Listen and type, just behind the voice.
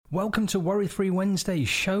Welcome to Worry Free Wednesday,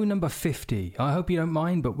 show number 50. I hope you don't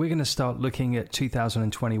mind, but we're going to start looking at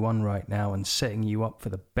 2021 right now and setting you up for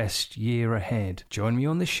the best year ahead. Join me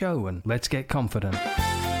on the show and let's get confident.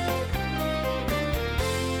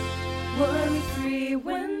 Worry Free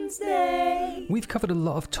Wednesday. We've covered a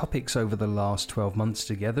lot of topics over the last 12 months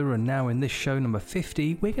together, and now in this show number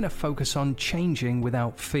 50, we're going to focus on changing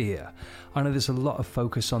without fear. I know there's a lot of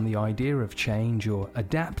focus on the idea of change or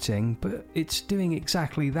adapting, but it's doing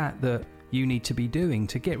exactly that you need to be doing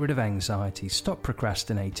to get rid of anxiety, stop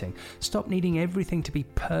procrastinating, stop needing everything to be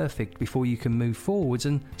perfect before you can move forwards,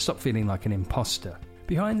 and stop feeling like an imposter.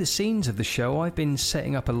 Behind the scenes of the show, I've been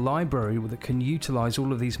setting up a library that can utilize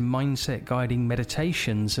all of these mindset guiding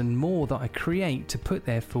meditations and more that I create to put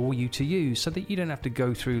there for you to use so that you don't have to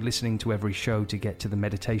go through listening to every show to get to the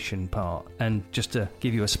meditation part. And just to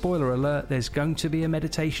give you a spoiler alert, there's going to be a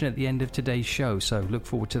meditation at the end of today's show, so look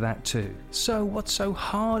forward to that too. So what's so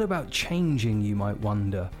hard about changing, you might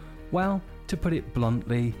wonder? Well, to put it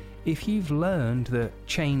bluntly, if you've learned that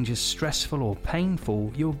change is stressful or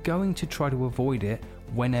painful, you're going to try to avoid it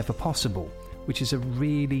whenever possible, which is a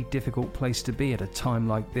really difficult place to be at a time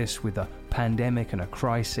like this with a pandemic and a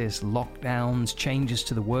crisis, lockdowns, changes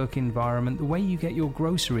to the work environment, the way you get your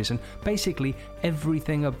groceries, and basically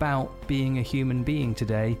everything about being a human being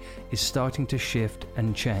today is starting to shift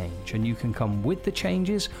and change, and you can come with the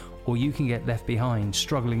changes or you can get left behind,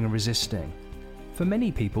 struggling and resisting. For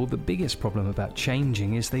many people, the biggest problem about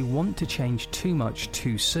changing is they want to change too much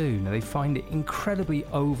too soon. They find it incredibly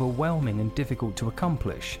overwhelming and difficult to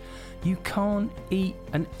accomplish. You can't eat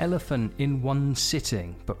an elephant in one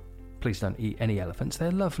sitting, but please don't eat any elephants.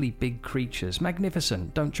 They're lovely big creatures,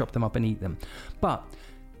 magnificent. Don't chop them up and eat them. But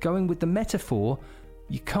going with the metaphor,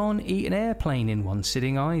 you can't eat an airplane in one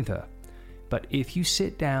sitting either. But if you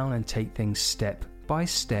sit down and take things step by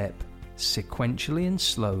step, sequentially and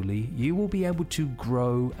slowly, you will be able to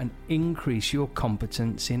grow and increase your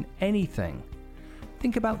competence in anything.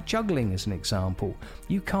 Think about juggling as an example.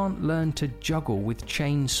 You can't learn to juggle with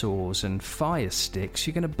chainsaws and fire sticks.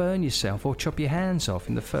 You're going to burn yourself or chop your hands off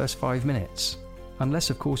in the first 5 minutes.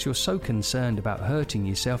 Unless, of course, you're so concerned about hurting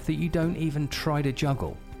yourself that you don't even try to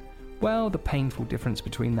juggle. Well, the painful difference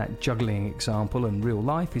between that juggling example and real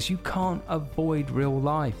life is you can't avoid real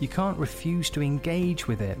life. You can't refuse to engage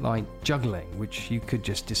with it like juggling, which you could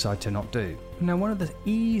just decide to not do. Now, one of the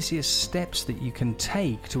easiest steps that you can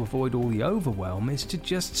take to avoid all the overwhelm is to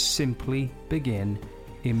just simply begin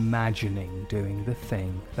imagining doing the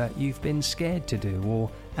thing that you've been scared to do or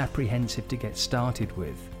apprehensive to get started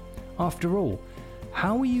with. After all,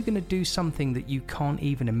 how are you going to do something that you can't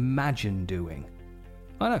even imagine doing?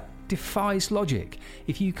 I know, defies logic.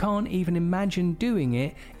 If you can't even imagine doing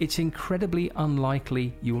it, it's incredibly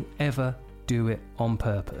unlikely you'll ever do it on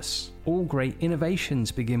purpose. All great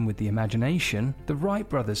innovations begin with the imagination. The Wright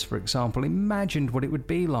brothers, for example, imagined what it would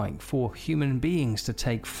be like for human beings to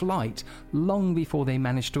take flight long before they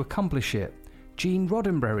managed to accomplish it. Gene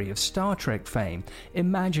Roddenberry of Star Trek fame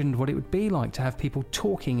imagined what it would be like to have people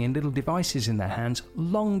talking in little devices in their hands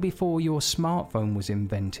long before your smartphone was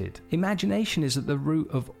invented. Imagination is at the root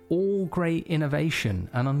of all great innovation,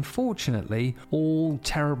 and unfortunately, all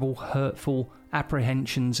terrible, hurtful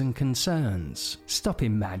apprehensions and concerns. Stop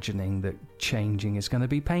imagining that changing is going to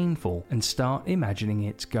be painful and start imagining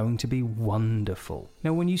it's going to be wonderful.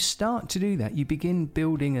 Now, when you start to do that, you begin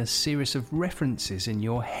building a series of references in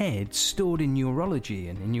your head stored in neurology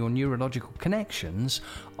and in your neurological connections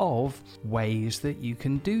of ways that you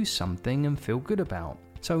can do something and feel good about.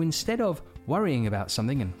 So instead of worrying about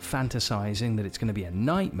something and fantasizing that it's going to be a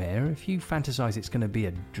nightmare, if you fantasize it's going to be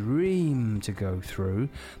a dream to go through,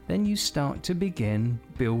 then you start to begin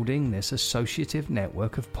building this associative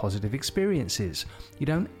network of positive experiences. You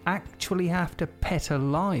don't actually have to pet a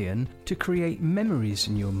lion to create memories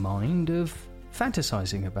in your mind of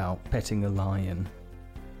fantasizing about petting a lion.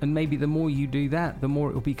 And maybe the more you do that, the more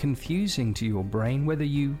it will be confusing to your brain whether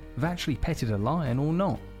you've actually petted a lion or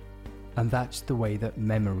not. And that's the way that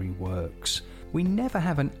memory works. We never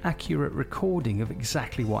have an accurate recording of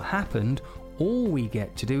exactly what happened. All we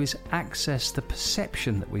get to do is access the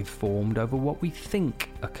perception that we've formed over what we think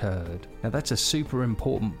occurred. Now, that's a super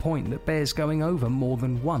important point that bears going over more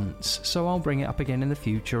than once, so I'll bring it up again in the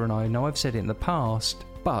future, and I know I've said it in the past,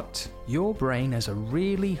 but your brain has a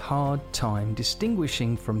really hard time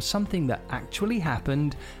distinguishing from something that actually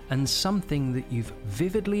happened and something that you've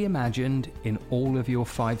vividly imagined in all of your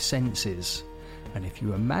 5 senses. And if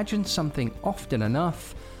you imagine something often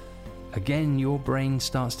enough, again your brain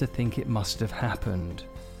starts to think it must have happened.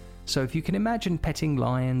 So if you can imagine petting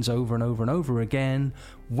lions over and over and over again,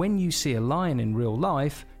 when you see a lion in real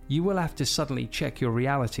life, you will have to suddenly check your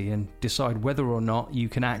reality and decide whether or not you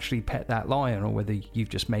can actually pet that lion or whether you've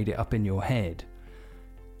just made it up in your head.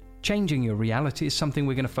 Changing your reality is something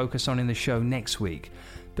we're going to focus on in the show next week.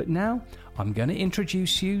 But now, I'm going to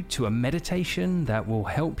introduce you to a meditation that will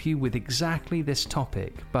help you with exactly this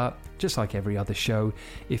topic. But just like every other show,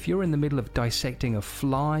 if you're in the middle of dissecting a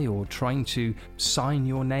fly or trying to sign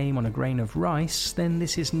your name on a grain of rice, then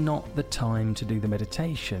this is not the time to do the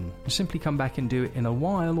meditation. Simply come back and do it in a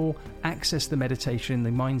while, or access the meditation in the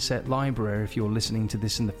Mindset Library if you're listening to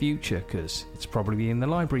this in the future, because it's probably in the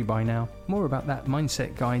library by now. More about that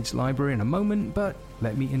Mindset Guides library in a moment, but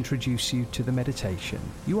let me introduce you to the meditation.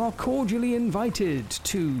 You are cordially invited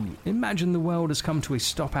to imagine the world has come to a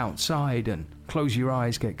stop outside, and close your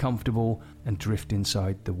eyes, get comfortable, and drift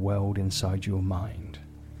inside the world inside your mind.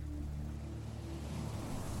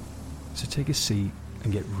 So take a seat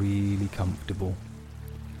and get really comfortable,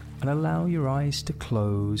 and allow your eyes to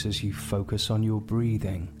close as you focus on your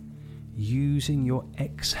breathing, using your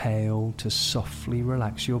exhale to softly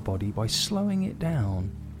relax your body by slowing it down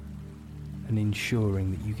and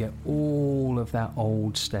ensuring that you get all of that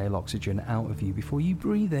old stale oxygen out of you before you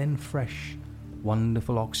breathe in fresh,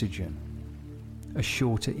 wonderful oxygen. A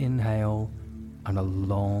shorter inhale and a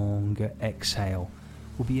longer exhale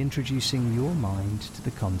will be introducing your mind to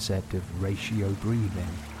the concept of ratio breathing.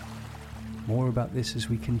 More about this as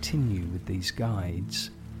we continue with these guides,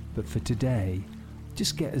 but for today,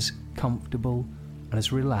 just get as comfortable and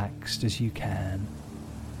as relaxed as you can,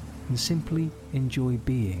 and simply enjoy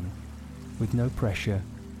being with no pressure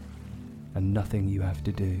and nothing you have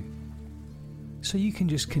to do. So you can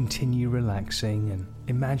just continue relaxing and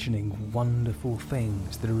imagining wonderful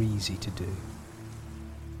things that are easy to do.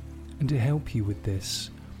 And to help you with this,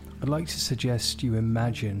 I'd like to suggest you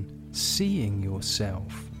imagine seeing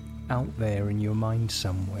yourself out there in your mind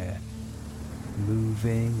somewhere,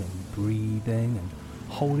 moving and breathing and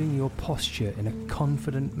holding your posture in a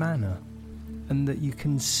confident manner, and that you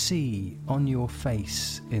can see on your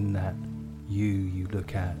face in that you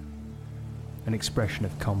look at an expression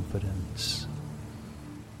of confidence,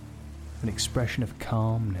 an expression of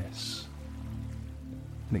calmness,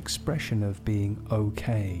 an expression of being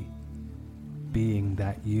okay, being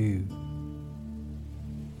that you.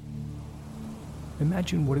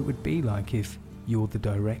 Imagine what it would be like if you're the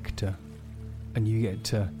director and you get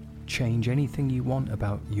to change anything you want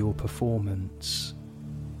about your performance,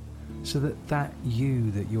 so that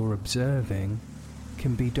you that you're observing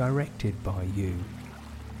can be directed by you,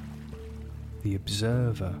 the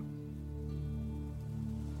observer.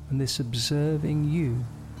 And this observing you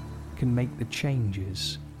can make the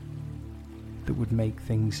changes that would make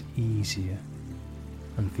things easier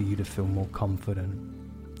and for you to feel more confident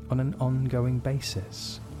on an ongoing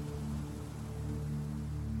basis.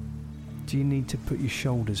 Do you need to put your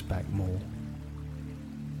shoulders back more?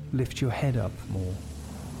 Lift your head up more?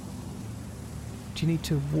 Do you need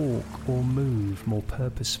to walk or move more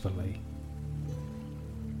purposefully?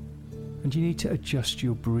 And do you need to adjust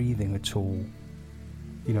your breathing at all?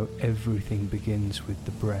 You know, everything begins with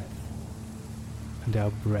the breath, and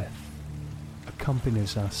our breath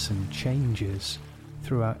accompanies us and changes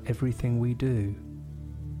throughout everything we do,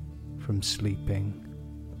 from sleeping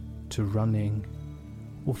to running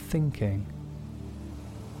or thinking.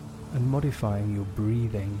 And modifying your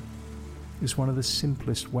breathing is one of the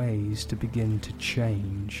simplest ways to begin to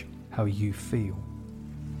change how you feel.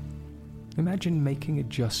 Imagine making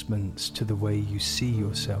adjustments to the way you see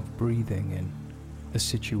yourself breathing in a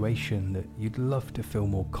situation that you'd love to feel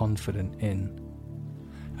more confident in.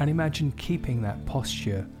 And imagine keeping that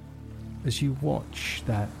posture as you watch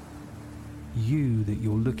that you that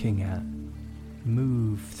you're looking at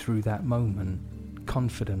move through that moment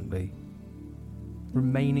confidently,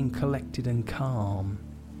 remaining collected and calm,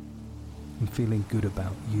 and feeling good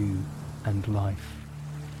about you and life.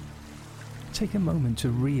 Take a moment to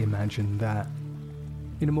reimagine that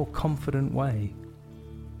in a more confident way.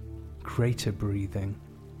 Greater breathing,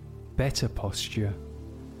 better posture,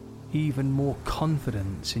 even more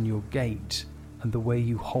confidence in your gait and the way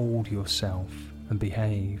you hold yourself and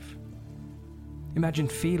behave. Imagine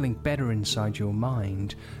feeling better inside your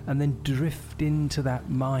mind, and then drift into that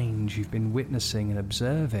mind you've been witnessing and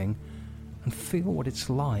observing, and feel what it's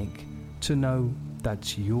like to know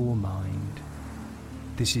that's your mind.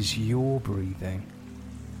 This is your breathing,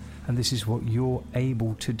 and this is what you're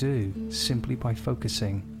able to do simply by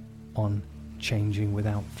focusing on changing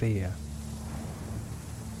without fear.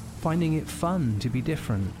 Finding it fun to be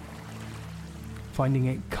different. Finding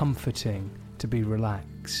it comforting to be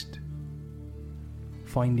relaxed.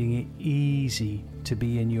 Finding it easy to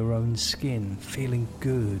be in your own skin, feeling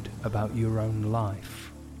good about your own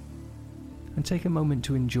life. and take a moment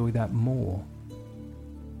to enjoy that more.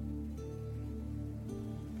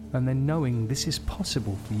 And then knowing this is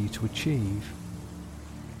possible for you to achieve.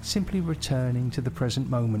 Simply returning to the present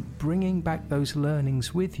moment, bringing back those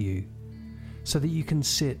learnings with you so that you can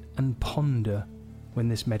sit and ponder when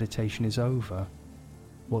this meditation is over,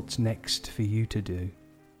 what's next for you to do.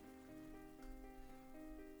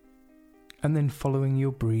 And then following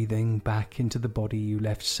your breathing back into the body you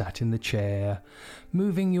left sat in the chair,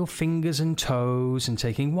 moving your fingers and toes and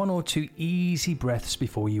taking 1 or 2 easy breaths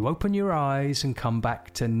before you open your eyes and come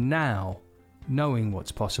back to now, knowing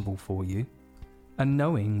what's possible for you, and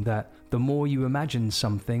knowing that the more you imagine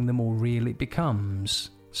something, the more real it becomes.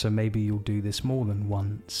 So maybe you'll do this more than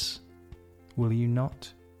once. Will you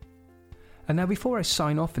not? And now before I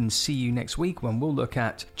sign off and see you next week when we'll look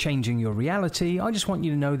at changing your reality, I just want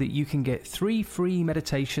you to know that you can get 3 free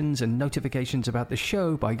meditations and notifications about the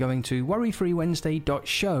show by going to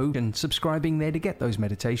worryfreewednesday.show and subscribing there to get those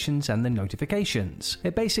meditations and the notifications.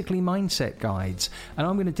 They're basically mindset guides, and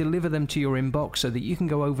I'm going to deliver them to your inbox so that you can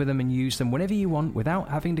go over them and use them whenever you want without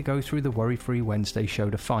having to go through the Worry Free Wednesday show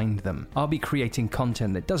to find them. I'll be creating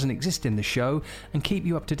content that doesn't exist in the show and keep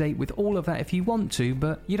you up to date with all of that if you want to,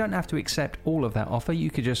 but you don't have to accept all of that offer. You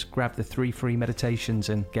could just grab the 3 free meditations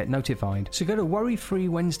and get notified. So go to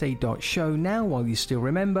worryfreewednesday.show now while you still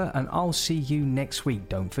remember, and I'll see you next week.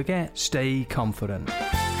 Don't forget, stay confident.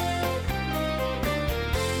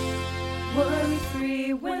 Worry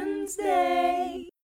Free Wednesday.